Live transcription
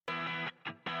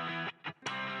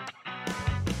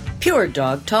Pure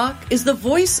Dog Talk is the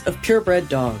voice of purebred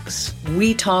dogs.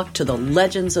 We talk to the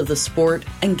legends of the sport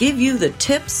and give you the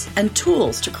tips and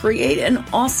tools to create an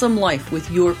awesome life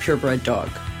with your purebred dog.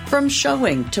 From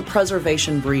showing to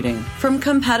preservation breeding, from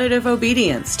competitive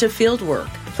obedience to field work,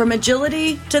 from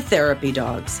agility to therapy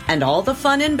dogs, and all the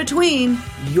fun in between,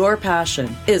 your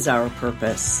passion is our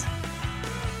purpose.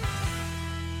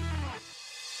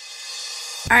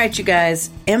 All right, you guys,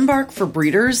 Embark for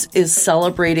Breeders is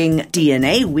celebrating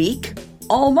DNA Week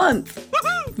all month.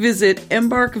 Visit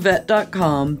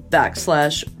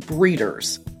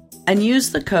embarkvet.com/breeders and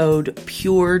use the code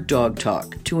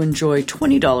PUREDOGTALK to enjoy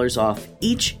 $20 off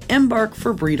each Embark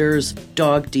for Breeders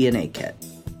dog DNA kit.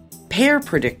 Pair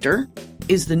Predictor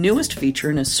is the newest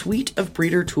feature in a suite of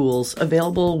breeder tools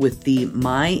available with the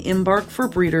My Embark for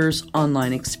Breeders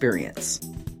online experience.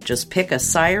 Just pick a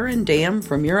sire and dam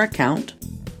from your account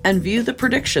and view the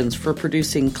predictions for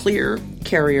producing clear,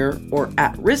 carrier, or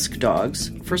at-risk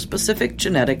dogs for specific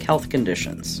genetic health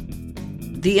conditions.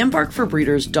 The Embark for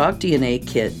Breeders Dog DNA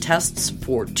Kit tests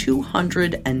for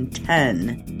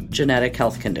 210 genetic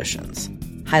health conditions,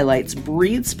 highlights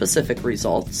breed-specific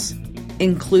results,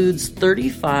 includes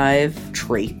 35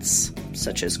 traits,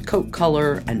 such as coat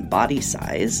color and body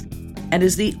size, and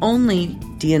is the only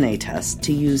DNA test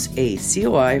to use a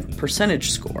COI percentage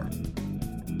score.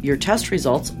 Your test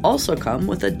results also come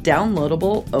with a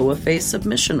downloadable OFA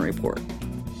submission report.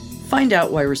 Find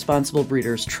out why responsible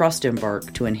breeders trust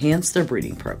Embark to enhance their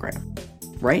breeding program.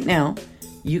 Right now,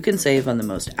 you can save on the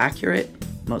most accurate,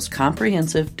 most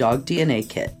comprehensive dog DNA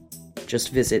kit. Just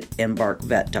visit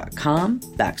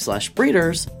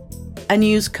embarkvet.com/breeders and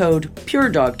use code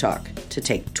PUREDOGTALK to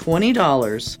take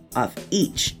 $20 off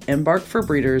each Embark for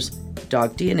Breeders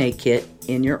dog DNA kit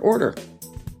in your order.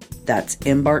 That's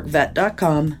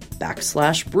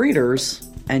embarkvet.com/breeders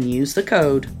and use the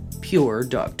code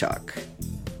PUREDOGTALK.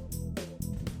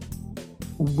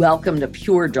 Welcome to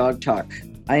Pure Dog Talk.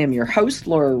 I am your host,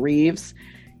 Laura Reeves,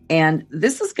 and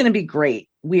this is going to be great.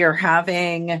 We are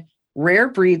having Rare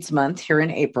Breeds Month here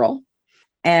in April,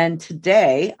 and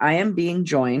today I am being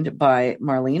joined by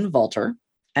Marlene Walter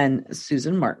and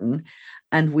Susan Martin,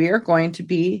 and we are going to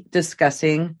be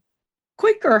discussing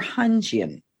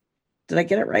Quakerhundjian. Did I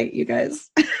get it right, you guys?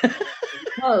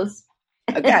 Close.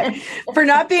 Okay. For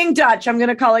not being Dutch, I'm going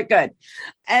to call it good.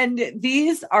 And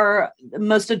these are the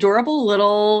most adorable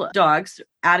little dogs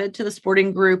added to the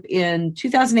sporting group in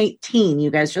 2018.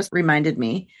 You guys just reminded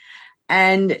me.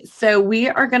 And so we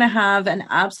are going to have an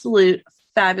absolute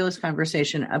fabulous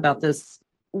conversation about this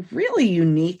really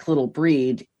unique little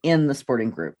breed in the sporting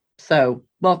group. So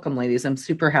welcome, ladies. I'm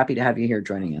super happy to have you here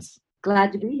joining us.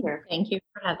 Glad to be here. Thank you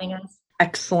for having us.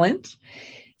 Excellent.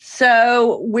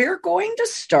 So we're going to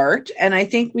start, and I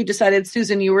think we decided,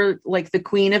 Susan, you were like the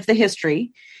queen of the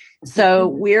history. So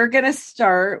we're going to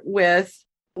start with,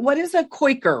 what is a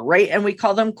Quaker, right? And we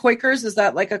call them Quakers. Is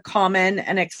that like a common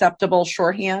and acceptable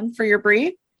shorthand for your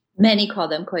breed? Many call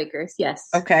them Quakers, yes.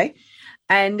 Okay.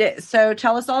 And so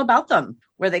tell us all about them,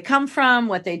 where they come from,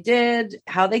 what they did,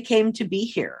 how they came to be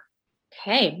here.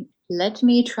 Okay, let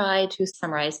me try to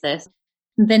summarize this.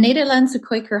 The Nederlandse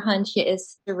Quakerhundje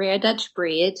is a rare Dutch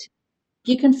breed.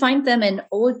 You can find them in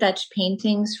old Dutch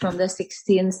paintings from the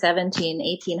 16, 17,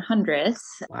 1800s.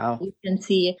 Wow. You can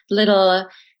see little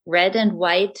red and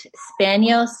white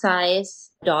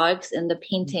spaniel-size dogs in the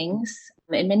paintings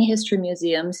in many history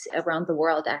museums around the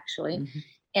world, actually. Mm-hmm.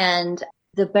 And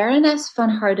the Baroness von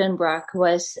Hardenbroek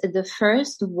was the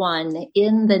first one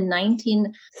in the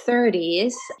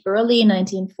 1930s, early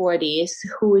 1940s,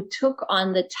 who took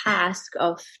on the task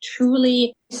of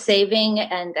truly saving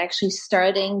and actually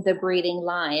starting the breeding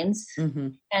lines.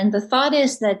 Mm-hmm. And the thought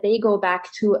is that they go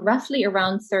back to roughly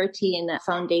around 13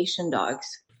 foundation dogs.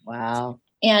 Wow.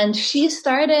 And she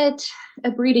started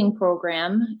a breeding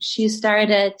program. She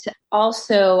started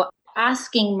also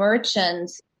asking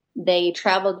merchants. They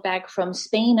traveled back from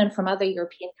Spain and from other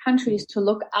European countries to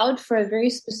look out for a very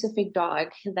specific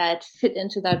dog that fit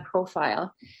into that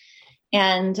profile.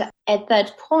 And at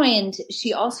that point,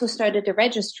 she also started a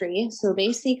registry. So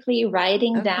basically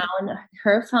writing down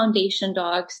her foundation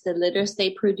dogs, the litters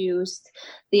they produced,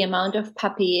 the amount of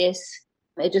puppies,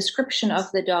 a description of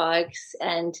the dogs.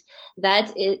 And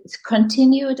that is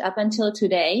continued up until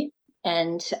today.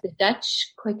 And the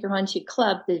Dutch Quakerhundje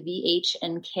Club, the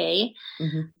VHNK,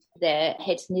 the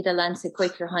Het Nederlandse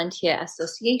Quakerhundje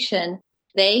Association,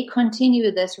 they continue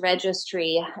this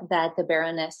registry that the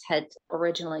Baroness had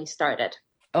originally started.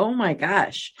 Oh my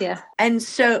gosh. Yeah. And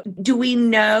so do we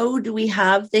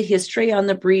have the history on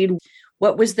the breed?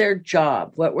 What was their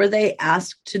job? What were they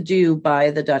asked to do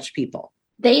by the Dutch people?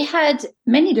 They had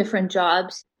many different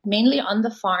jobs. mainly on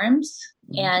the farms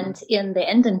and in the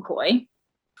Endenkoi.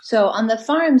 So on the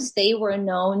farms, they were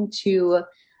known to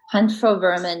hunt for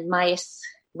vermin, mice,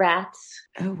 rats.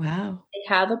 Oh, wow.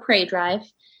 They have a prey drive.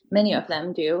 Many of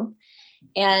them do.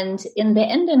 And in the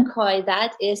Endenkoi,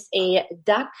 that is a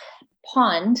duck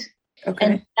pond. Okay.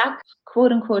 And duck,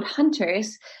 quote unquote,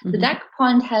 hunters. The duck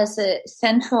pond has a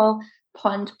central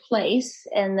pond place,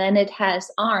 and then it has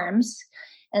arms.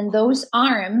 And those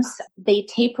arms, they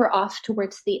taper off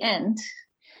towards the end.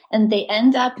 And they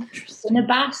end up in a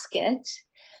basket.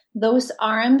 Those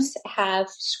arms have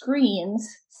screens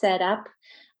set up,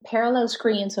 parallel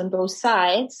screens on both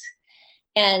sides,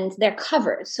 and they're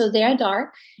covered. So they're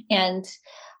dark, and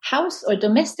house or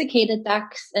domesticated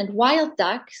ducks and wild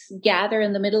ducks gather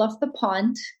in the middle of the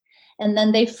pond, and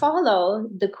then they follow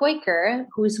the Quaker,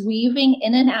 who's weaving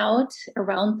in and out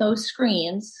around those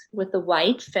screens with the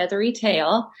white feathery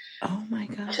tail. Oh my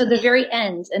God. To the very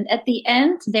end. And at the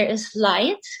end, there is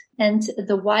light, and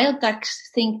the wild ducks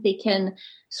think they can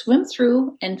swim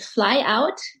through and fly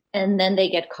out, and then they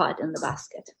get caught in the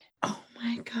basket. Oh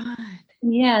my God.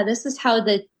 Yeah, this is how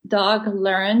the dog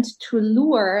learned to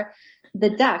lure the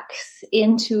ducks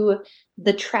into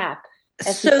the trap.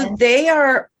 So they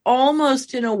are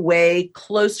almost in a way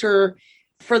closer,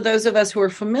 for those of us who are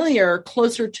familiar,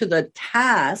 closer to the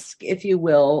task, if you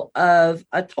will, of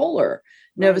a toller,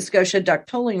 Nova Scotia duck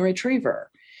tolling retriever,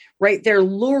 right? They're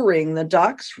luring the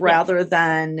ducks rather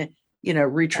than,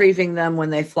 retrieving them when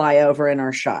they fly over and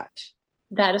are shot.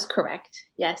 That is correct.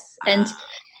 Yes. And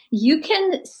you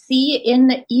can see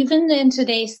even in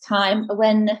today's time,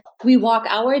 when we walk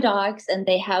our dogs and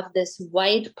they have this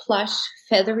white plush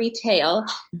feathery tail,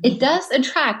 it does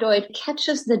attract, or it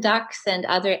catches the ducks and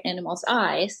other animals'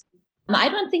 eyes. I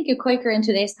don't think a Quaker in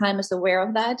today's time is aware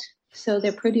of that. So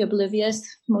they're pretty oblivious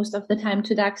most of the time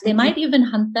to ducks. They might even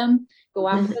hunt them, go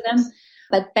after them.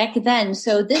 But back then,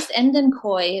 so this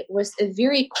Endenkoi was a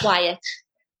very quiet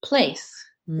place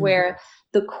where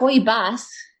the koi bas,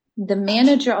 the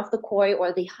manager of the koi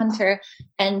or the hunter,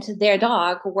 and their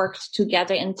dog worked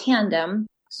together in tandem.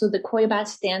 So the koi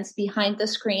bas stands behind the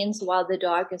screens while the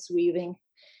dog is weaving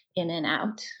in and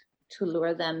out to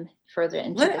lure them further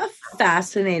into What a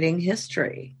fascinating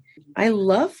history. I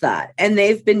love that. And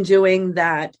they've been doing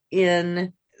that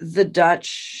in the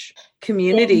Dutch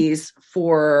communities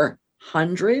for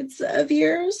hundreds of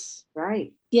years.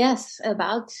 Right. Yes,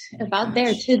 about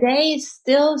there. Today,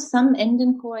 still some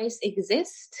Endenkois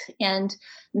exist, and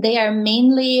they are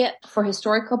mainly for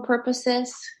historical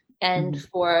purposes and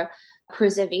for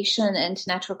preservation and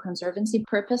natural conservancy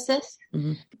purposes.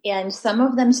 And some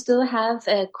of them still have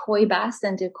a koi bas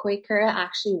and a Quaker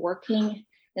actually working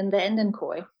in the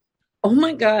Endenkoi. Oh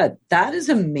my God, that is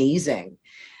amazing.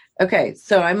 Okay,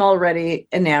 so I'm already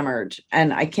enamored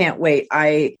and I can't wait.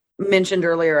 I mentioned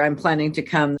earlier, I'm planning to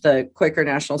come. The Quaker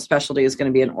National Specialty is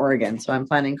going to be in Oregon. So I'm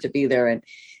planning to be there and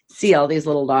see all these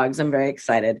little dogs. I'm very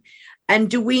excited. And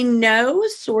do we know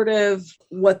sort of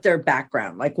what their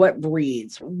background, like what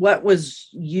breeds, what was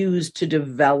used to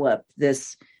develop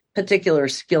this particular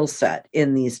skill set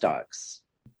in these dogs?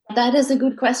 That is a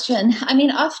good question. I mean,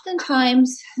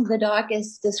 oftentimes the dog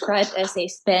is described as a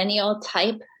spaniel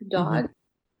type dog.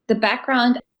 The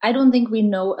background, I don't think we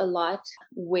know a lot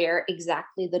where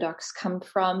exactly the dogs come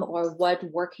from or what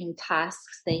working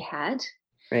tasks they had.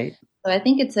 Right. So I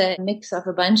think it's a mix of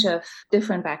a bunch of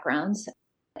different backgrounds,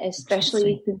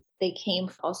 especially since they came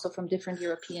also from different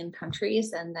European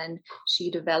countries. And then she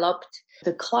developed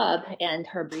the club and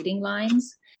her breeding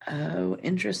lines. Oh,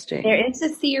 interesting. There is a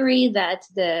theory that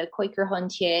the Quaker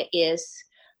Hontier is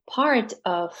part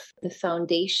of the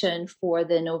foundation for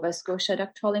the Nova Scotia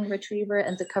duck tolling retriever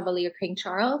and the Cavalier King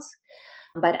Charles,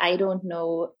 but I don't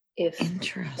know if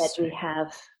that we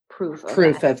have proof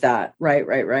of that.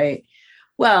 Right.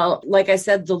 Well, like I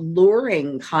said, the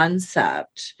luring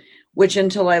concept, which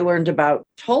until I learned about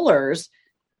tollers,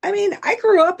 I mean, I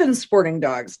grew up in sporting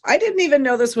dogs. I didn't even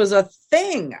know this was a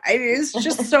thing. It's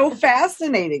just so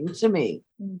fascinating to me.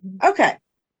 Okay.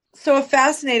 So a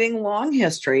fascinating long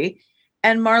history.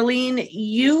 And Marlene,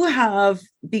 you have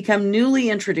become newly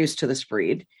introduced to this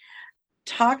breed.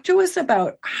 Talk to us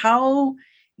about how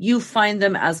you find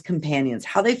them as companions,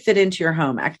 how they fit into your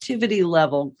home, activity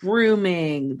level,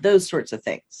 grooming, those sorts of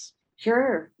things.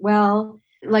 Sure. Well,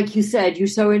 like you said, you're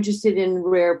so interested in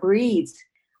rare breeds.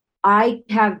 I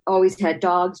have always had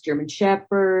dogs, German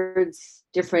Shepherds,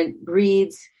 different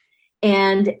breeds,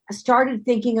 and started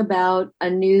thinking about a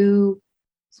new,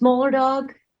 smaller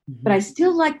dog. But I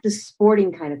still like the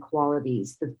sporting kind of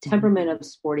qualities, the temperament of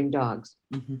sporting dogs.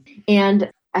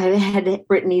 And I had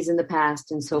Brittany's in the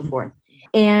past and so forth.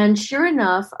 And sure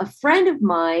enough, a friend of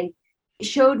mine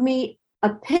showed me a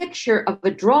picture of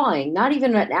a drawing, not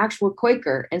even an actual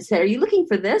Quaker, and said, "Are you looking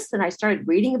for this?" And I started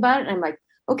reading about it. And I'm like,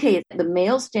 okay, the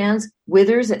male stance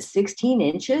withers at 16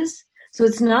 inches. So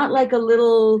it's not like a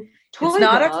little toy It's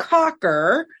not dog. a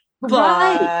cocker, but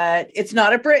Right. it's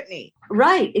not a Brittany.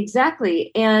 Right,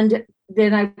 exactly. And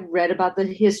then I read about the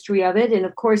history of it. And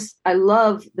of course, I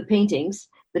love the paintings,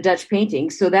 the Dutch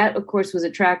paintings. So that, of course, was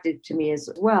attractive to me as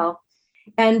well.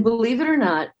 And believe it or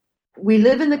not, we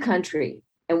live in the country.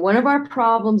 And one of our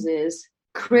problems is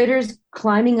critters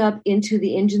climbing up into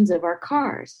the engines of our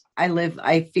cars.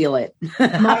 I feel it.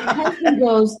 My husband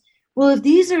goes, well, if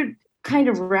these are kind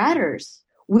of ratters,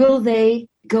 will they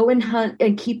go and hunt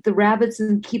and keep the rabbits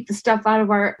and keep the stuff out of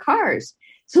our cars?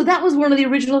 So that was one of the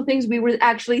original things we were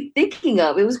actually thinking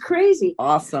of. It was crazy.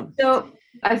 Awesome. So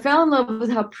I fell in love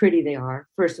with how pretty they are.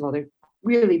 First of all, they're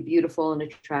really beautiful and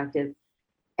attractive.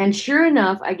 And sure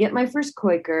enough, I get my first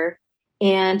Quaker,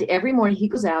 and every morning he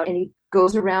goes out and he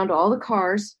goes around all the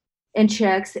cars and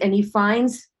checks, and he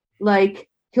finds, like,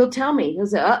 he'll tell me, he'll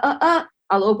say,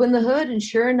 I'll open the hood, and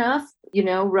sure enough,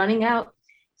 running out.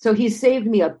 So he saved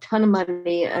me a ton of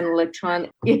money on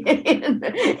electronic and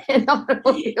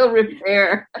automobile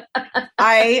repair.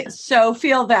 I so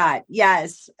feel that.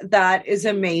 Yes, that is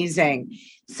amazing.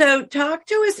 So talk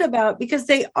to us about, because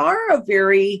they are a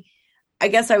very, I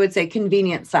guess I would say,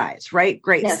 convenient size, right?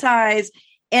 Great size.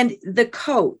 And the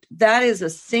coat, that is a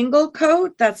single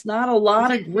coat. That's not a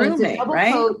lot of grooming,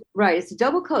 right? Coat, right. It's a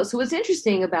double coat. So what's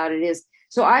interesting about it is,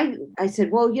 so I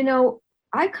said, well,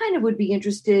 I kind of would be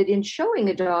interested in showing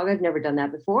a dog. I've never done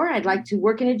that before. I'd like to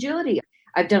work in agility.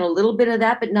 I've done a little bit of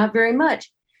that, but not very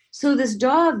much. So this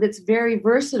dog that's very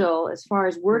versatile as far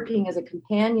as working as a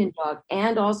companion dog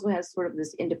and also has sort of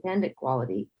this independent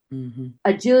quality. Mm-hmm.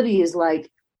 Agility is like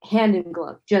hand in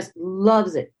glove, just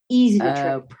loves it. Easy to train.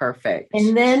 Oh, perfect.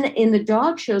 And then in the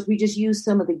dog shows, we just use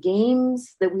some of the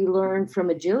games that we learned from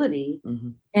agility.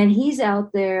 Mm-hmm. And he's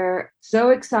out there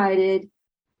so excited,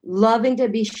 loving to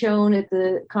be shown at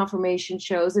the conformation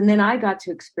shows. And then I got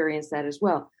to experience that as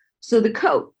well. So the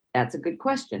coat, that's a good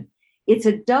question. It's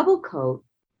a double coat.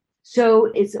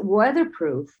 So it's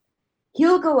weatherproof.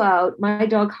 He'll go out, my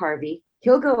dog Harvey,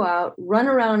 he'll go out, run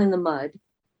around in the mud,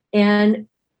 and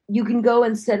you can go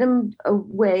and set him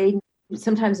away.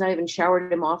 Sometimes not even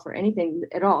showered him off or anything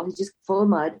at all. He's just full of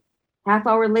mud. Half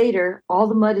hour later, all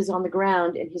the mud is on the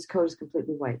ground and his coat is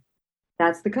completely white.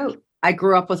 That's the coat. I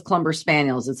grew up with Clumber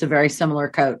Spaniels. It's a very similar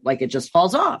coat. Like, it just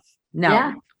falls off.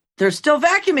 No, there's still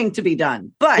vacuuming to be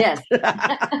done, but yes.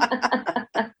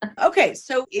 Okay.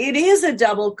 So it is a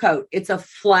double coat. It's a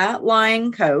flat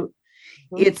lying coat.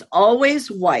 Mm-hmm. It's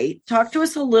always white. Talk to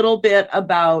us a little bit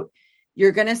about,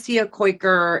 you're going to see a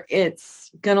Quaker. It's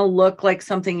going to look like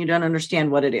something you don't understand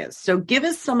what it is. So give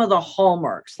us some of the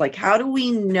hallmarks. Like, how do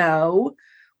we know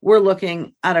we're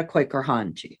looking at a Quaker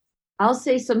Hahnchi? I'll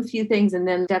say some few things and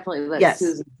then definitely let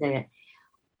Susan say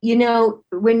it.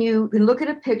 When you can look at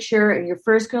a picture and you're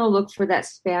first going to look for that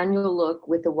spaniel look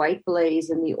with the white blaze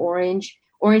and the orange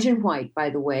and white, by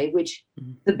the way, which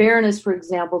the Baroness, for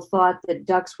example, thought that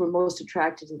ducks were most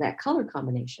attracted to that color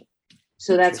combination.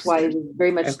 So that's why it was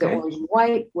very much the orange and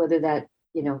white, whether that,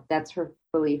 that's her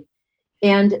belief.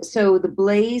 And so the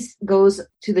blaze goes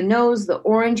to the nose, the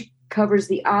orange covers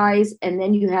the eyes, and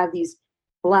then you have these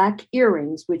black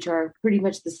earrings, which are pretty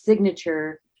much the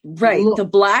signature. Right. Look. The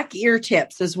black ear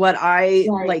tips is what I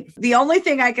like. The only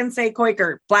thing I can say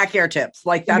Quaker, black ear tips.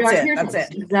 Like, that's it. That's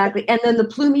it. Exactly. And then the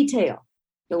plumy tail,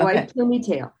 the white plumy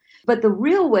tail. But the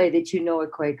real way that you know a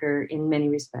Quaker in many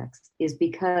respects is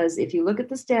because if you look at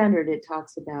the standard, it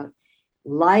talks about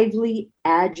lively,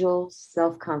 agile,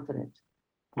 self-confident.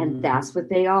 And that's what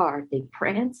they are. They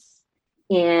prance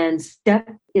and step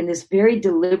in this very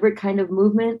deliberate kind of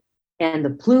movement. And the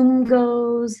plume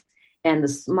goes and the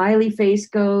smiley face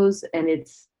goes. And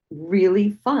it's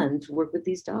really fun to work with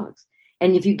these dogs.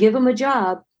 And if you give them a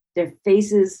job, their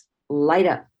faces light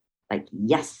up like,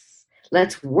 yes,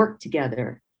 let's work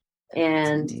together.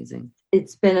 And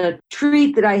it's been a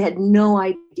treat that I had no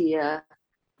idea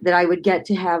that I would get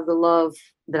to have the love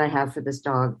that I have for this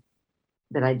dog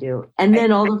that I do. And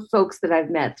then all the folks that I've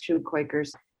met through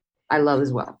Quakers, I love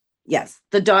as well. Yes,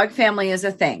 the dog family is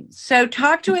a thing. So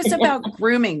talk to us about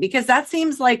grooming, because that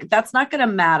seems like that's not going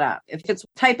to mat up. If it's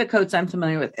type of coats I'm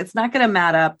familiar with, it's not going to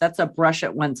mat up. That's a brush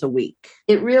it once a week.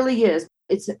 It really is.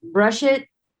 It's brush it.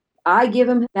 I give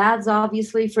them baths,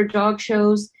 obviously, for dog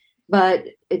shows, but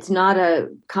it's not a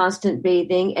constant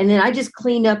bathing. And then I just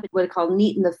clean up what I call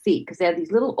neaten the feet, because they have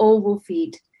these little oval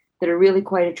feet that are really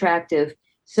quite attractive.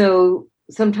 So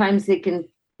sometimes they can,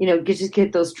 just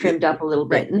get those trimmed up a little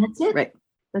bit. And that's it. Right.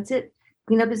 That's it.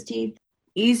 Clean up his teeth.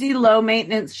 Easy, low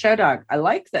maintenance show dog. I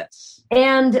like this.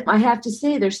 And I have to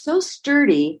say, they're so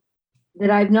sturdy that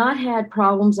I've not had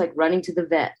problems like running to the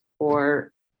vet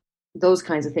or those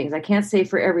kinds of things. I can't say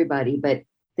for everybody, but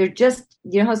they're just,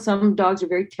 you know how some dogs are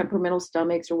very temperamental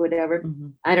stomachs or whatever. Mm-hmm.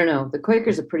 I don't know. The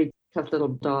Quaker's a pretty tough little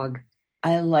dog.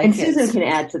 I like and it. Susan can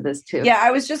add to this too. Yeah,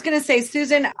 I was just going to say,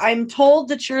 Susan, I'm told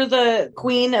that you're the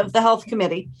queen of the health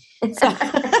committee.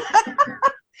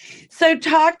 So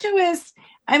talk to us.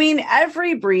 I mean,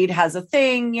 every breed has a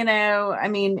thing, you know. I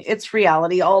mean, it's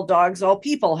reality. All dogs, all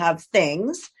people have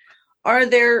things. Are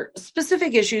there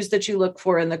specific issues that you look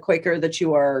for in the Quaker that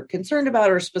you are concerned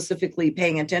about or specifically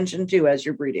paying attention to as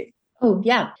you're breeding? Oh,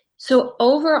 yeah. So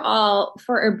overall,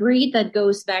 for a breed that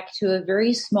goes back to a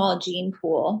very small gene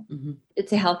pool,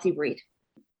 it's a healthy breed.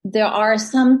 There are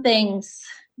some things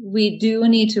we do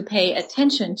need to pay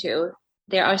attention to.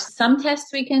 There are some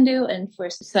tests we can do, and for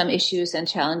some issues and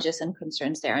challenges and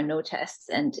concerns, there are no tests.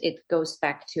 And it goes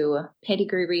back to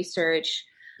pedigree research,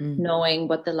 knowing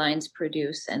what the lines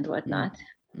produce and whatnot.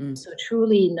 So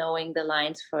truly knowing the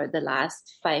lines for the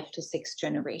last 5 to 6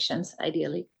 generations,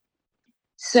 ideally.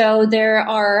 So there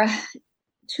are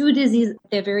 2 diseases,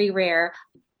 they're very rare,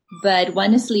 but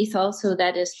one is lethal. So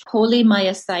that is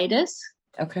polymyositis.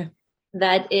 Okay.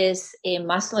 That is a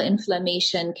muscle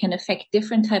inflammation, can affect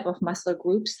different type of muscle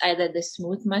groups, either the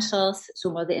smooth muscles, so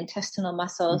more the intestinal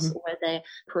muscles or the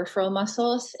peripheral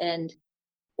muscles. And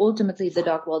ultimately the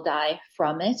dog will die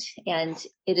from it. And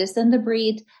it is in the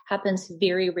breed, happens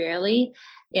very rarely.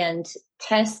 And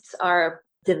tests are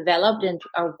developed and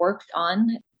are worked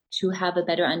on to have a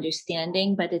better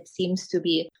understanding, but it seems to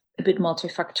be a bit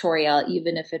multifactorial.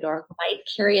 Even if a dog might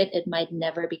carry it, it might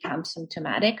never become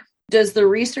symptomatic. Does the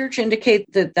research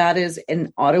indicate that that is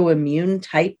an autoimmune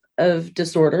type of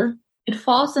disorder? It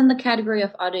falls in the category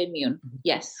of autoimmune,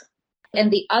 yes.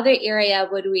 And the other area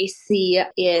what we see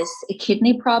is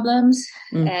kidney problems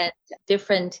and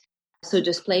different, so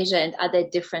dysplasia and other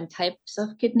different types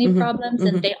of kidney problems.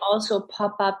 And they also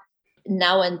pop up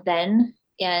now and then,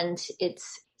 and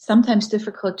it's sometimes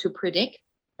difficult to predict.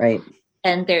 Right.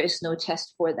 And there is no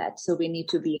test for that. So we need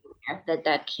to be aware that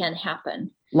that can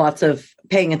happen. Lots of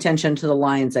paying attention to the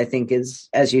lines, I think, is,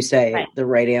 as you say, the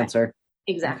right answer.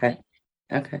 Exactly.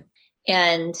 Okay.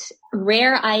 And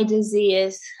rare eye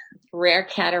disease, rare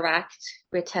cataract,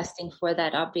 we're testing for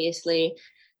that, obviously.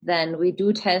 Then we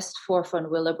do test for von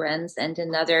Willebrand's and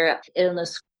another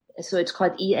illness. So it's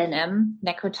called ENM,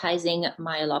 necrotizing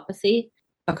myelopathy.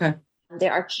 Okay.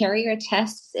 There are carrier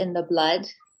tests in the blood,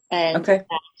 and that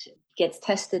gets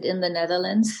tested in the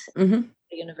Netherlands, the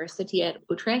university at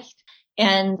Utrecht.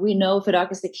 And we know if a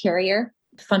dog is a carrier,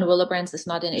 von Willebrand's is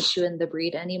not an issue in the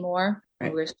breed anymore.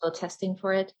 Right. We're still testing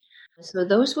for it. So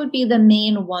those would be the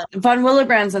main ones. Von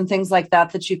Willebrand's and things like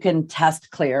that you can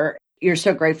test clear. You're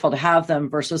so grateful to have them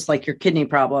versus like your kidney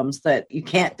problems that you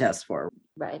can't test for.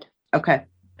 Right. Okay.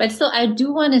 But still, I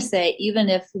do want to say, even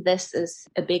if this is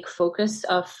a big focus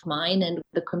of mine and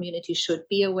the community should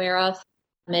be aware of,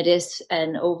 it is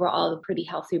an overall pretty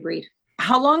healthy breed.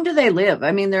 How long do they live?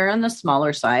 I mean, they're on the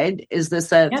smaller side. Is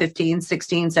this a 15,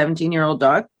 16, 17-year-old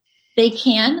dog? They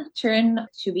can turn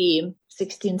to be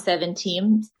 16,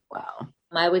 17. Wow.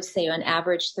 I would say on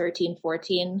average 13,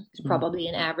 14 is probably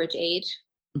an average age.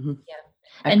 Yeah.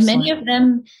 And many of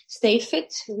them stay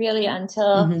fit really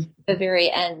until the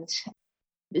very end.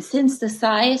 Since the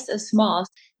size is small,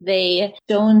 they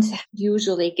don't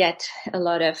usually get a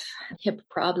lot of hip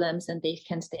problems and they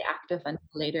can stay active until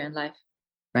later in life.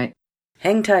 Right.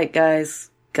 Hang tight,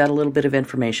 guys. Got a little bit of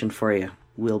information for you.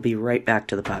 We'll be right back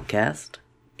to the podcast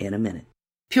in a minute.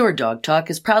 Pure Dog Talk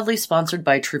is proudly sponsored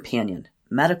by Trupanion,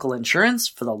 medical insurance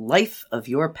for the life of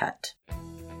your pet.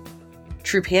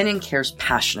 Trupanion cares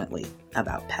passionately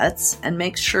about pets and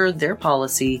makes sure their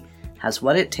policy has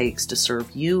what it takes to serve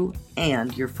you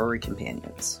and your furry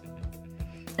companions.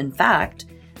 In fact,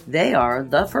 they are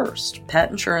the first pet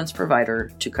insurance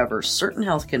provider to cover certain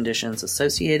health conditions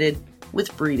associated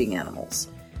with breeding animals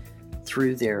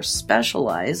through their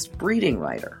specialized breeding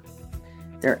rider.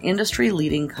 Their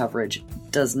industry-leading coverage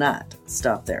does not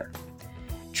stop there.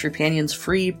 Trupanion's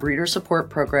free breeder support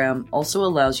program also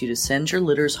allows you to send your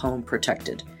litters home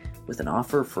protected with an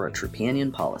offer for a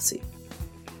Trupanion policy.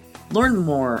 Learn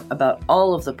more about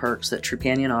all of the perks that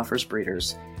Trupanion offers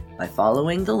breeders by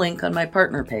following the link on my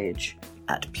partner page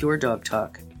at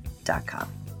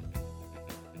puredogtalk.com.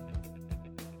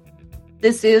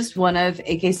 This is one of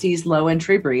AKC's low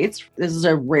entry breeds. This is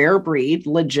a rare breed,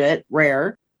 legit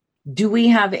rare. Do we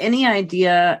have any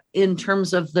idea in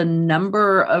terms of the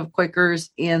number of Quakers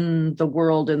in the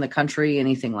world, in the country,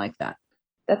 anything like that?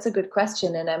 That's a good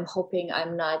question. And I'm hoping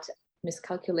I'm not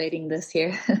miscalculating this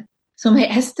here. So my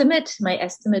estimate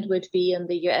would be in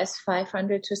the US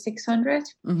 500 to 600.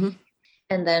 Mm-hmm.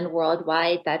 And then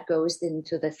worldwide, that goes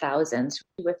into the thousands,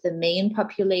 with the main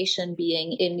population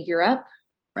being in Europe.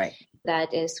 Right.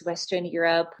 That is Western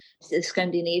Europe. The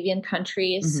Scandinavian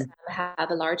countries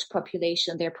have a large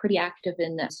population. They're pretty active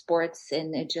in sports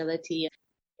and agility.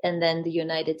 And then the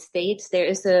United States, there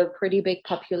is a pretty big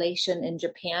population in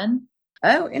Japan.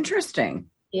 Oh, interesting.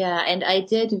 Yeah, and I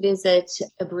did visit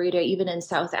a breeder even in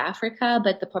South Africa,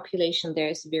 but the population there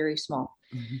is very small.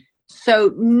 Mm-hmm.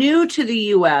 So new to the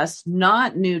U.S.,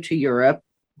 not new to Europe,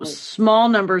 small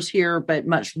numbers here, but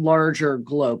much larger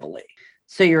globally.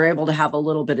 So you're able to have a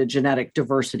little bit of genetic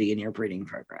diversity in your breeding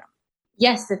program.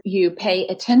 Yes, if you pay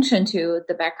attention to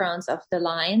the backgrounds of the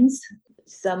lines,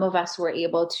 some of us were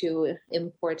able to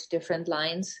import different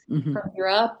lines from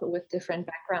Europe with different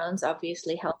backgrounds,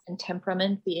 obviously health and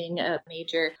temperament being a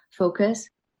major focus.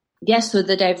 Yes, so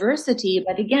the diversity,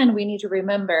 but again, we need to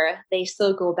remember they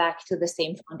still go back to the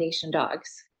same foundation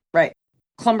dogs. Right.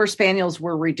 Clumber Spaniels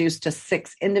were reduced to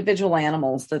 6 individual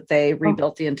animals that they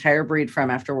rebuilt the entire breed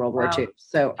from after World War II.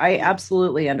 So I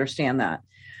absolutely understand that.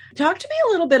 Talk to me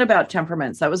a little bit about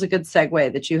temperaments. That was a good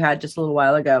segue that you had just a little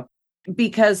while ago,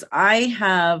 because I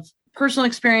have personal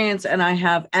experience and I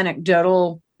have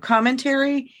anecdotal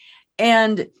commentary,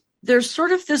 and there's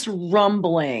sort of this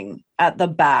rumbling at the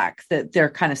back that they're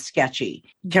kind of sketchy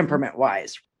temperament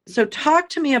wise. So talk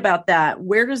to me about that.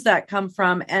 Where does that come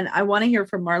from? And I want to hear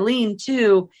from Marlene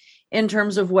too, in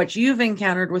terms of what you've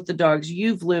encountered with the dogs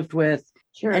you've lived with,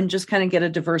 and just kind of get a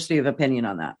diversity of opinion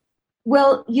on that.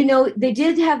 Well, they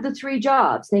did have the 3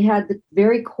 jobs. They had the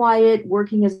very quiet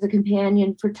working as a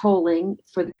companion for tolling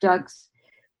for the ducks,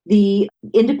 the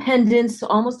independence,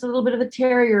 almost a little bit of a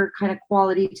terrier kind of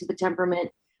quality to the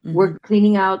temperament, were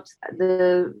cleaning out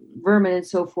the vermin and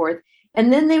so forth.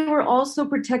 And then they were also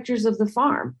protectors of the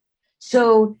farm.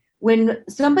 So when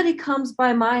somebody comes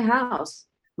by my house,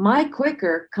 my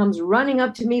Quaker comes running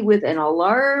up to me with an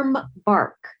alarm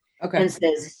bark and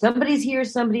says, somebody's here,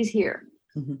 somebody's here.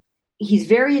 Mm-hmm. He's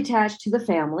very attached to the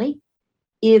family.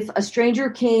 If a stranger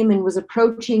came and was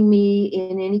approaching me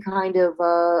in any kind of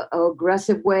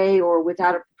aggressive way or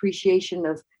without appreciation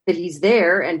of that he's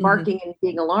there and barking and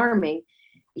being alarming,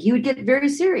 he would get very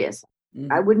serious.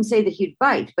 I wouldn't say that he'd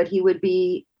bite, but he would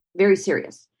be very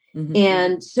serious.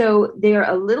 And so they're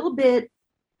a little bit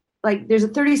like, there's a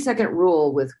 30-second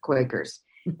rule with Quakers.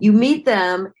 You meet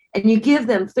them and you give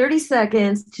them 30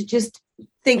 seconds to just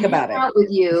think about it with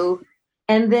you.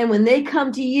 And then when they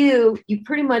come to you, you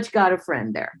pretty much got a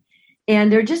friend there.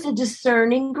 And they're just a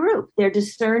discerning group. They're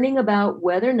discerning about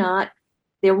whether or not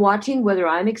they're watching, whether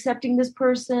I'm accepting this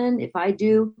person. If I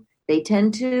do, they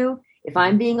tend to. If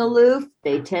I'm being aloof,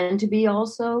 they tend to be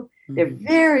also. They're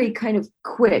very kind of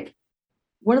quick.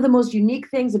 One of the most unique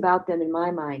things about them in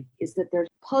my mind is that they're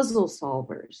puzzle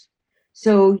solvers.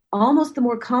 So almost the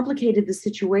more complicated the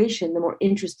situation, the more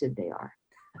interested they are.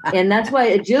 And that's why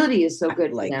agility is so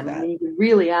good for them. I mean, you can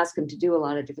really ask them to do a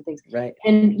lot of different things. Right.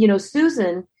 And,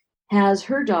 Susan has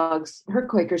her dogs, her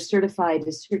Quakers certified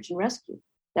as search and rescue.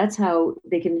 That's how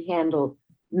they can handle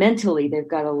mentally. They've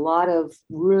got a lot of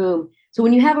room. So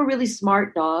when you have a really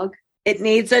smart dog, it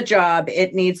needs a job.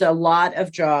 It needs a lot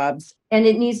of jobs. And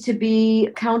it needs to be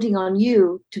counting on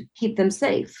you to keep them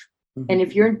safe. And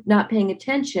if you're not paying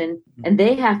attention and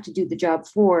they have to do the job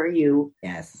for you,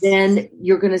 then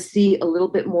you're going to see a little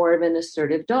bit more of an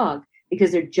assertive dog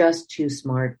because they're just too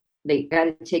smart. They got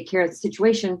to take care of the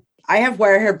situation. I have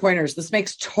wire-haired pointers. This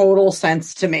makes total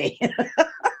sense to me.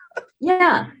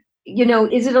 Yeah.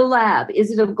 Is it a lab?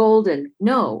 Is it a golden?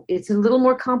 No, it's a little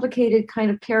more complicated kind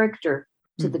of character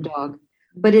to the dog,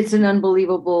 but it's an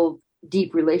unbelievable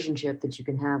deep relationship that you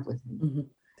can have with him.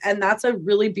 And that's a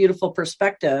really beautiful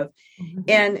perspective.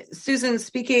 And Susan,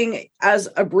 speaking as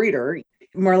a breeder,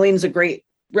 Marlene's a great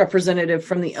representative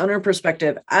from the owner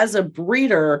perspective. As a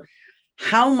breeder,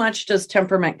 how much does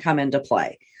temperament come into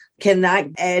play? Can that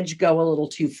edge go a little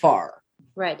too far?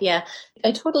 Right. Yeah,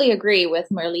 I totally agree with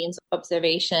Marlene's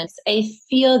observations. I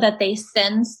feel that they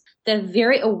sense they're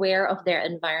very aware of their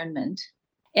environment.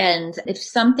 And if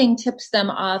something tips them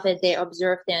off, that they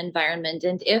observe their environment.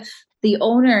 And if the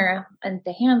owner and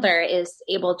the handler is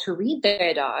able to read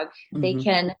their dog, they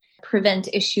can prevent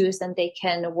issues and they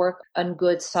can work on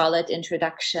good, solid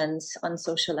introductions, on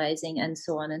socializing and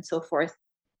so on and so forth.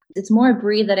 It's more a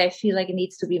breed that I feel like it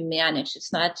needs to be managed.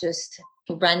 It's not just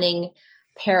running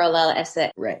parallel as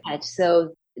a pet.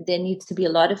 So there needs to be a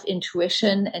lot of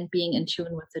intuition and being in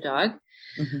tune with the dog.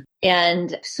 Mm-hmm.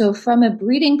 And so from a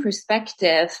breeding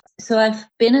perspective, so I've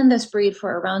been in this breed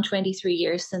for around 23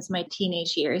 years since my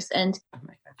teenage years. And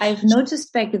I've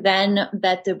noticed back then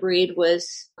that the breed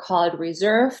was called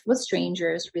reserved with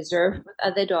strangers, reserved with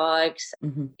other dogs.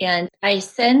 Mm-hmm. And I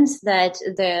sense that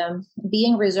the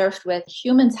being reserved with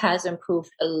humans has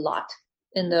improved a lot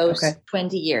in those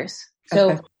 20 years.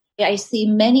 So I see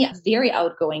many very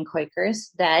outgoing Quakers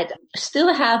that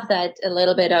still have that a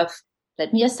little bit of,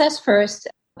 let me assess first,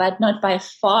 but not by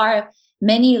far.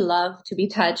 Many love to be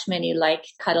touched, many like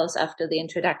cuddles after the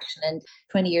introduction. And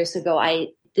 20 years ago, I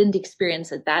didn't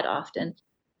experience it that often.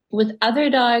 With other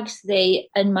dogs, they,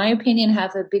 in my opinion,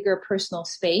 have a bigger personal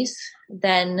space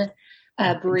than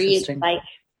a breed like,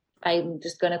 I'm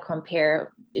just going to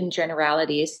compare in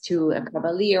generalities to a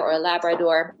Cavalier or a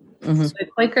Labrador. Mm-hmm. So a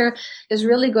Quaker is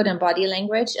really good in body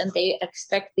language, and they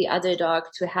expect the other dog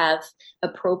to have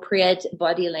appropriate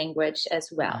body language as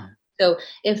well. So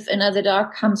if another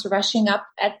dog comes rushing up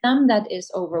at them, that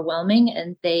is overwhelming,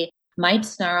 and they might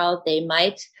snarl, they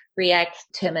might react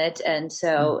timid, and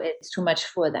so it's too much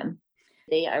for them.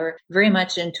 They are very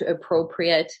much into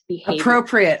appropriate behavior.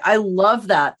 Appropriate. I love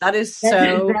that. That is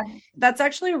that's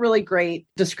actually a really great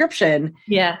description.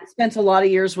 Yeah. I spent a lot of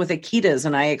years with Akitas,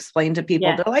 and I explained to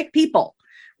people, they're like people,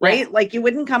 right? Yeah. Like you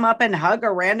wouldn't come up and hug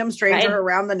a random stranger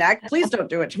around the neck. Please don't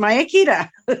do it to my Akita.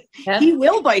 He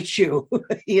will bite you,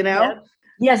 you know? Yep.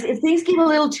 Yes. If things get a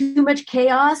little too much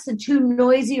chaos and too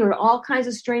noisy or all kinds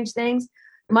of strange things,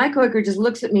 my Quaker just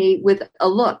looks at me with a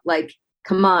look like,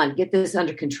 come on, get this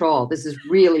under control. This is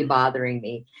really bothering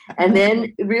me. And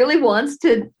then really wants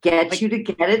to get you to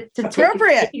get it to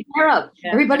appropriate. Take care of.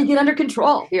 Yeah. Everybody get under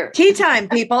control here. Tea time,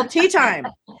 people. Tea time.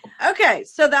 Okay.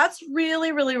 So that's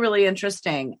really, really, really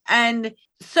interesting. And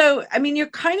so, I mean, you're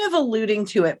kind of alluding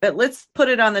to it, but let's put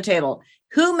it on the table.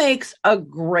 Who makes a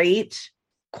great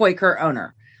Quaker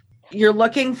owner? You're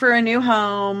looking for a new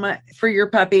home for your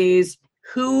puppies.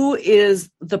 Who is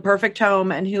the perfect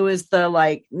home and who is the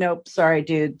like, nope, sorry,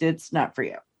 dude, it's not for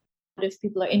you? If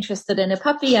people are interested in a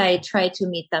puppy, I try to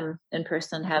meet them in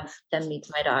person, have them meet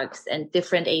my dogs and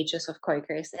different ages of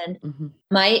Quakers. And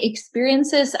my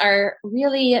experiences are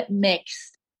really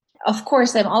mixed. Of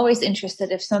course, I'm always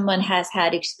interested if someone has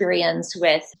had experience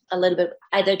with a little bit,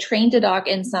 either trained a dog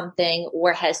in something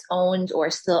or has owned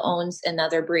or still owns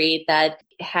another breed that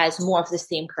has more of the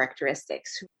same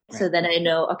characteristics. Right. So then I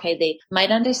know, okay, they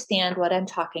might understand what I'm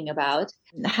talking about.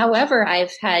 However,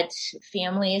 I've had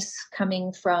families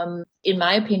coming from, in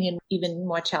my opinion, even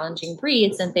more challenging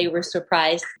breeds, and they were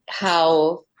surprised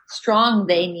how strong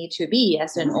they need to be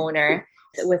as an owner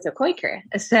with a Quaker.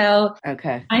 So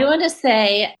I want to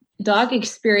say dog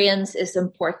experience is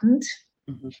important.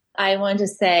 Mm-hmm. I want to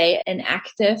say an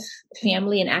active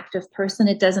family, an active person.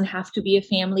 It doesn't have to be a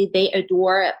family. They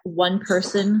adore one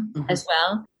person as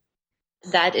well.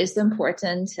 That is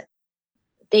important.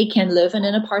 They can live in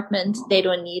an apartment. They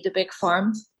don't need a big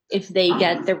farm if they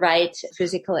get the right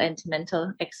physical and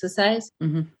mental exercise.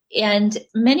 Mm-hmm. And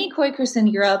many Quakers in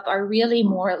Europe are really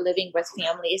more living with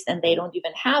families and they don't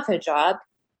even have a job.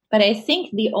 But I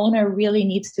think the owner really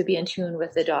needs to be in tune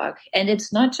with the dog. And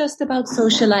it's not just about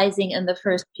socializing in the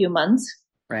first few months.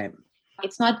 Right.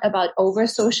 It's not about over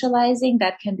socializing.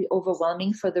 That can be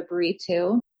overwhelming for the breed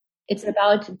too. It's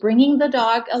about bringing the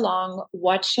dog along,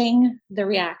 watching the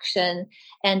reaction,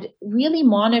 and really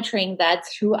monitoring that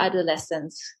through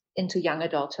adolescence into young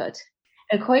adulthood.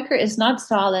 A Quaker is not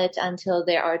solid until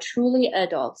they are truly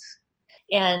adults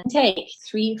and take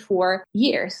 3-4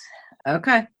 years.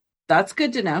 Okay. That's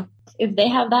good to know. If they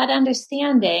have that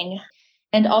understanding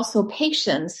and also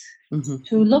patience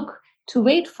to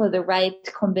wait for the right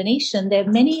combination, there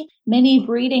are many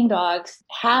breeding dogs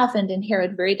have and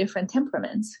inherit very different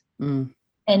temperaments. Mm.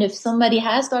 And if somebody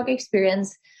has dog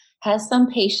experience, has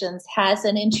some patience, has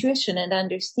an intuition and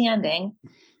understanding,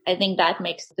 I think that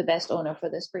makes the best owner for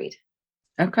this breed.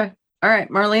 Okay. All right.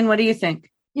 Marlene, what do you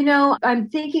think? You know, I'm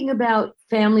thinking about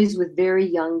families with very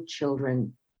young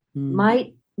children.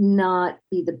 Might not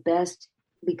be the best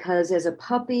because as a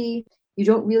puppy, you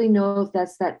don't really know if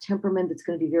that's that temperament that's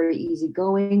going to be very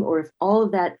easygoing or if all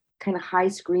of that kind of high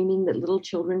screaming that little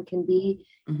children can be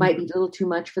might be a little too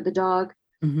much for the dog.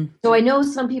 So I know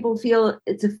some people feel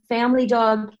it's a family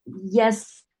dog.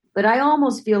 Yes. But I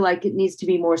almost feel like it needs to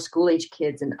be more school age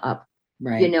kids and up,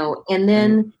 right? You know, and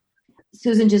then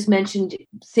Susan just mentioned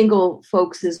single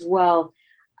folks as well.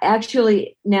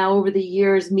 Actually, now over the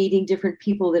years, meeting different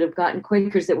people that have gotten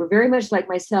Quakers that were very much like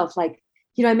myself, like,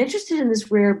 you know, I'm interested in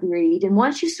this rare breed. And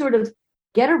once you sort of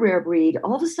get a rare breed,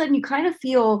 all of a sudden you kind of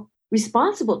feel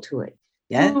responsible to it.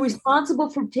 Yeah. You're responsible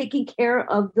for taking care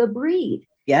of the breed.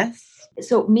 Yes.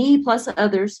 So me plus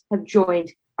others have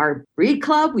joined our breed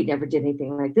club. We never did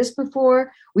anything like this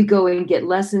before. We go and get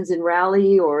lessons in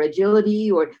rally or agility,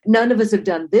 or none of us have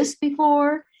done this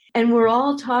before. And we're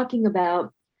all talking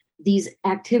about these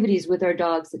activities with our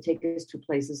dogs that take us to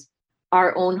places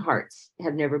our own hearts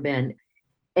have never been.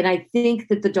 And I think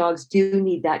that the dogs do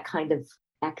need that kind of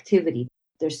activity.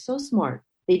 They're so smart.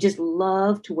 They just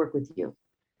love to work with you.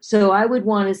 So I would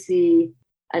want to see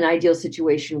an ideal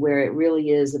situation where it really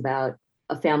is about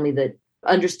a family that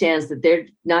understands that they're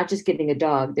not just getting a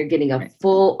dog, they're getting a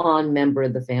full-on member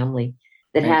of the family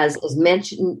that has as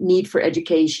much need for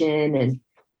education and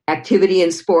activity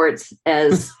and sports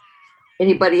as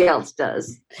anybody else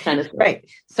does, kind of thing. Right.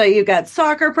 So you got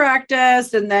soccer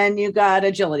practice and then you got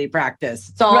agility practice.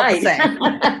 It's all the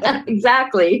same.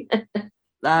 Exactly.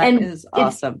 That is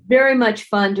awesome. It's very much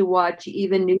fun to watch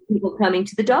even new people coming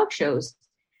to the dog shows.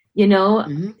 You know,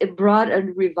 It brought a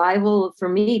revival for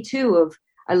me too of,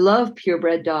 I love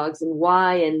purebred dogs and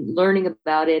why, and learning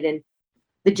about it. And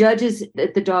the judges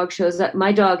at the dog shows,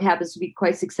 my dog happens to be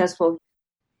quite successful.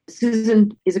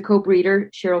 Susan is a co-breeder.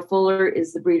 Cheryl Fuller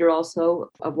is the breeder also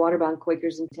of Waterbound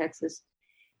Quakers in Texas.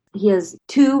 He has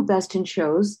 2 Best in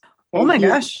Shows. Oh my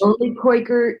gosh. The only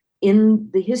Quaker in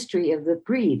the history of the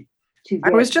breed.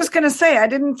 I was just going to say, I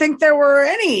didn't think there were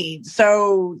any.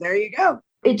 So there you go.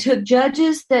 It took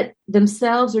judges that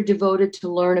themselves are devoted to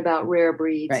learn about rare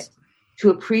breeds, to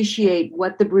appreciate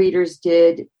what the breeders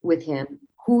did with him,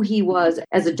 who he was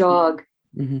as a dog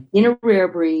in a rare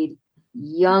breed,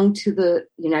 young to the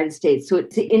United States. So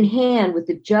it's in hand with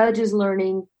the judges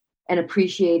learning and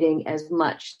appreciating as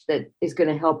much that is going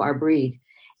to help our breed.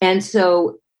 And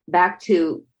so back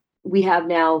to, we have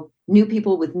now new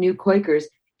people with new Quakers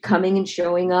coming and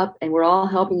showing up, and we're all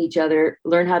helping each other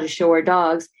learn how to show our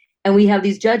dogs. And we have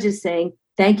these judges saying,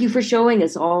 thank you for showing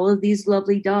us all of these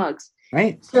lovely dogs.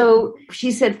 Right. So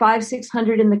she said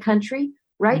 500-600 in the country.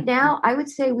 Right now, I would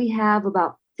say we have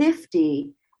about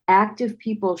 50 active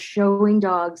people showing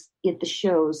dogs at the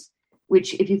shows,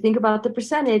 which if you think about the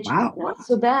percentage, not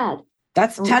so bad.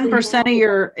 That's 10% of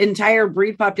your entire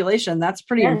breed population. That's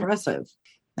pretty impressive.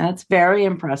 That's very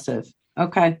impressive.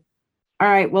 Okay. All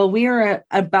right. Well, we are at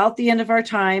about the end of our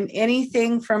time.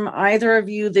 Anything from either of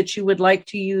you that you would like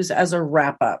to use as a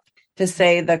wrap up to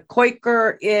say the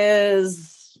Quaker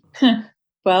is?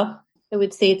 Well, I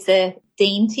would say it's a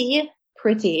dainty,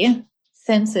 pretty,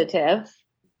 sensitive,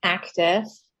 active,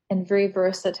 and very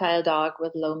versatile dog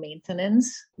with low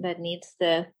maintenance that needs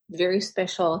the very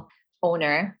special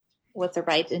owner with the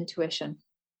right intuition.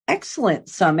 Excellent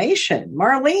summation.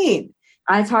 Marlene.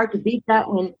 It's hard to beat that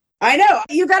one. I know.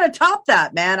 You got to top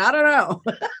that, man. I don't know.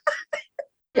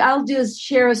 I'll just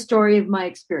share a story of my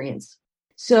experience.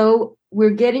 So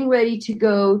we're getting ready to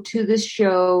go to this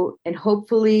show, and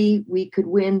hopefully we could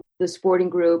win the sporting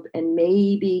group and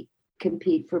maybe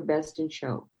compete for Best in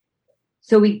Show.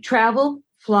 So we travel,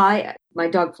 fly. My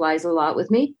dog flies a lot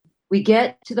with me. We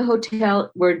get to the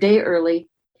hotel. We're a day early,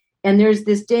 and there's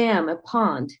this dam, a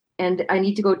pond, and I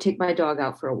need to go take my dog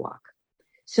out for a walk.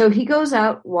 So he goes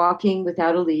out walking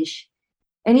without a leash,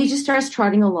 and he just starts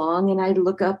trotting along, and I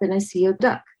look up and I see a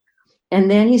duck.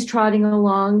 And then he's trotting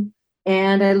along,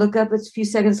 and I look up a few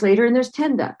seconds later, and there's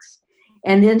 10 ducks.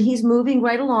 And then he's moving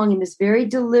right along in this very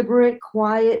deliberate,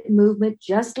 quiet movement,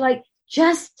 just like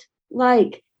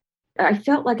I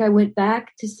felt like I went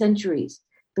back to centuries,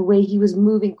 the way he was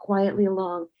moving quietly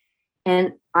along.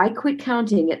 And I quit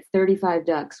counting at 35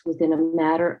 ducks within a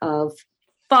matter of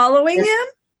following him.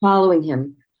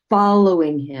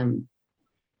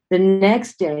 The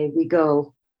next day we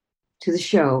go to the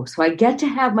show. So I get to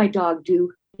have my dog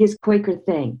do his Quaker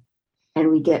thing, and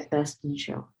we get Best in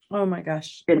Show. Oh my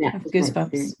gosh.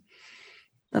 Goosebumps.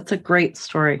 That's a great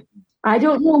story. I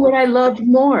don't know what I loved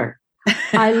more.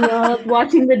 I loved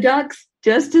watching the ducks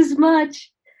just as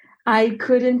much. I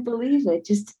couldn't believe it.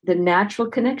 Just the natural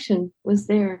connection was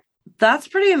there. That's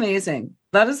pretty amazing.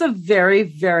 That is a very,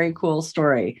 very cool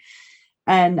story.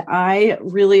 And I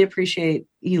really appreciate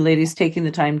you ladies taking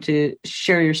the time to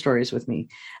share your stories with me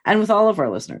and with all of our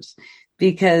listeners,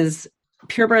 because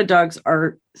purebred dogs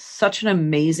are such an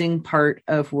amazing part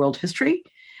of world history,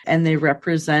 and they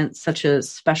represent such a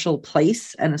special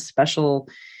place and a special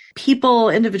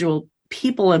individual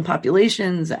people and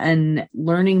populations, and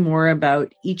learning more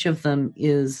about each of them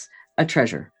is a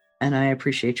treasure. And I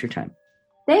appreciate your time.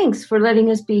 Thanks for letting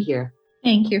us be here.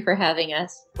 Thank you for having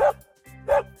us.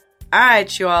 All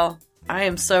right, you all. I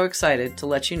am so excited to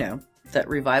let you know that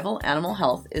Revival Animal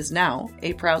Health is now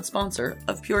a proud sponsor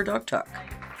of Pure Dog Talk.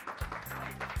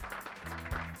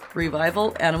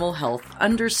 Revival Animal Health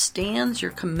understands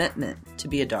your commitment to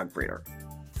be a dog breeder.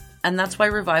 and that's why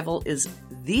Revival is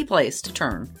the place to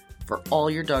turn for all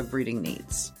your dog breeding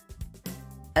needs.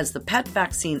 As the pet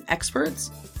vaccine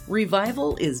experts,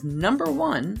 Revival is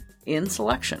 #1 in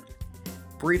selection.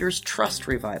 Breeders trust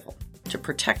Revival to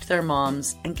protect their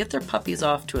moms and get their puppies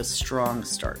off to a strong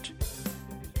start.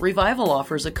 Revival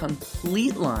offers a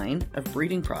complete line of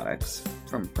breeding products,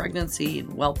 from pregnancy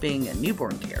and whelping and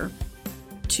newborn care,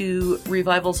 to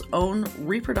Revival's own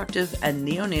reproductive and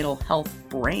neonatal health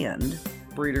brand,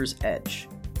 Breeder's Edge.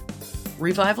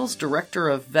 Revival's Director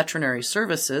of Veterinary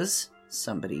Services,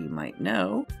 somebody you might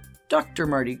know, Dr.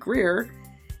 Marty Greer,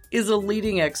 is a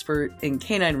leading expert in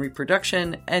canine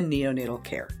reproduction and neonatal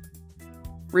care.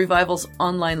 Revival's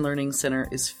online learning center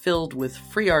is filled with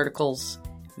free articles,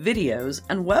 videos,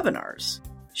 and webinars,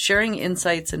 sharing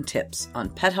insights and tips on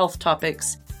pet health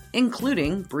topics,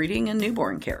 including breeding and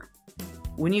newborn care.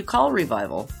 When you call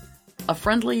Revival, a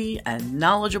friendly and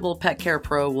knowledgeable pet care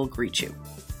pro will greet you.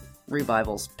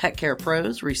 Revival's pet care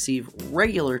pros receive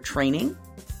regular training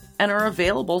and are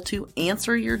available to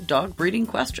answer your dog breeding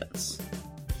questions.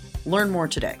 Learn more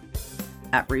today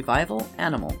at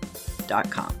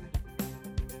revivalanimal.com.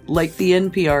 Like the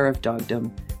NPR of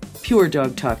dogdom, Pure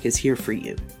Dog Talk is here for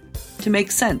you to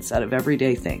make sense out of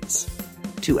everyday things,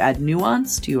 to add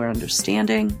nuance to your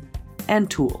understanding and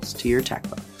tools to your tech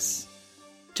box,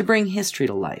 to bring history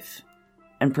to life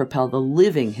and propel the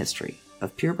living history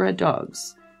of purebred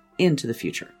dogs into the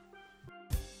future.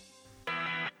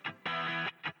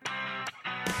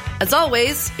 As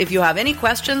always, if you have any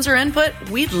questions or input,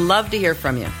 we'd love to hear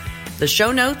from you. The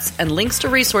show notes and links to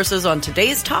resources on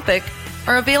today's topic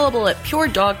are available at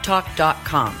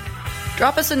puredogtalk.com.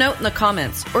 Drop us a note in the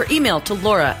comments or email to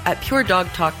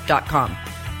laura@puredogtalk.com.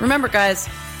 Remember, guys,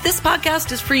 this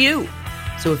podcast is for you.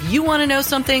 So if you want to know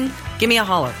something, give me a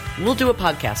holler. We'll do a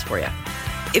podcast for you.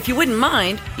 If you wouldn't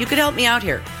mind, you could help me out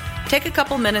here. Take a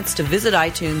couple minutes to visit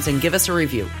iTunes and give us a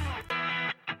review.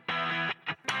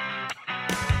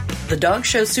 The Dog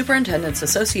Show Superintendents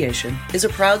Association is a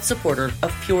proud supporter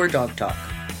of Pure Dog Talk.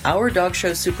 Our dog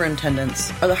show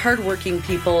superintendents are the hardworking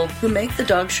people who make the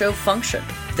dog show function.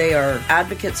 They are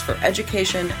advocates for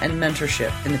education and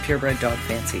mentorship in the purebred dog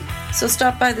fancy. So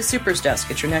stop by the Super's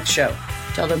desk at your next show.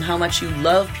 Tell them how much you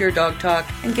love Pure Dog Talk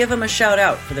and give them a shout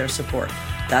out for their support.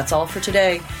 That's all for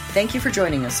today. Thank you for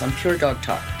joining us on Pure Dog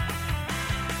Talk.